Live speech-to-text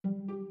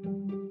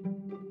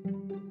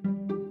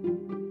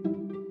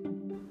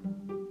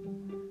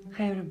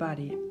Hey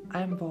everybody,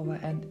 I'm Vova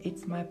and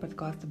it's my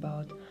podcast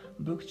about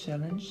book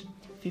challenge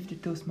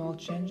 52 small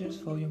changes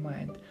for your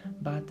mind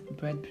by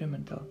Brad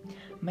Pimentel.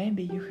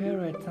 Maybe you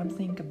have read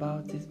something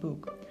about this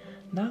book.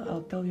 Now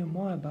I'll tell you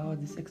more about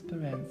this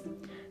experience.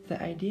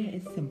 The idea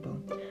is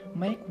simple.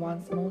 Make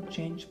one small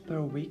change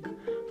per week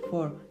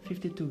for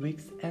 52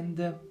 weeks and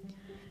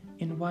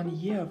in 1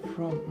 year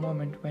from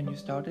moment when you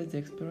started the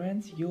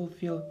experience you'll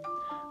feel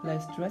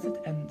less stressed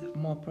and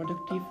more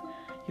productive.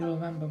 You'll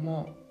remember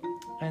more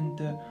and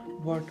the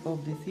word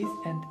of disease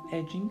and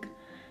aging,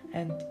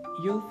 and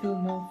you'll feel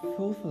more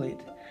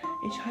fulfilled.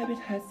 Each habit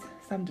has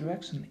some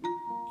direction.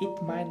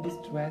 It might be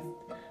stress,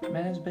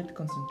 management,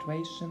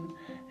 concentration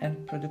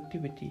and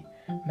productivity,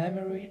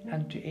 memory,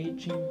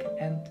 anti-aging,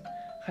 and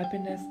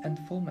happiness and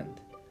fulfillment.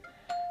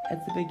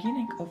 At the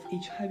beginning of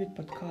each habit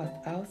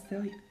podcast,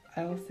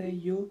 I'll say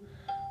you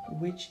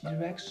which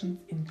directions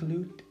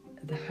include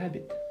the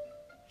habit.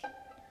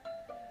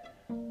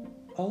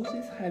 All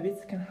these habits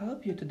can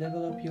help you to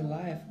develop your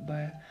life,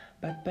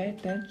 but pay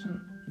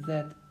attention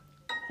that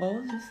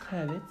all these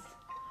habits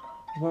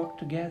work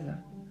together.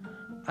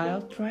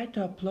 I'll try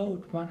to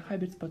upload one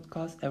habits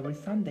podcast every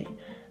Sunday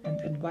and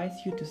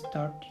advise you to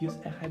start use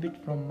a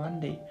habit from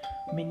Monday,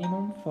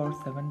 minimum for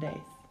 7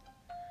 days.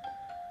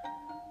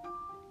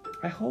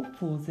 I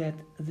hopeful that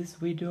this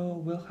video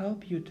will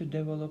help you to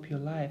develop your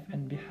life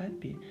and be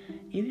happy.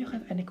 If you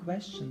have any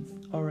questions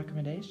or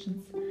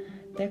recommendations,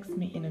 text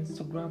me in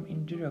Instagram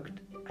in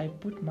direct. I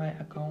put my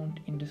account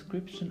in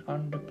description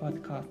on the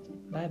podcast.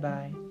 Bye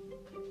bye.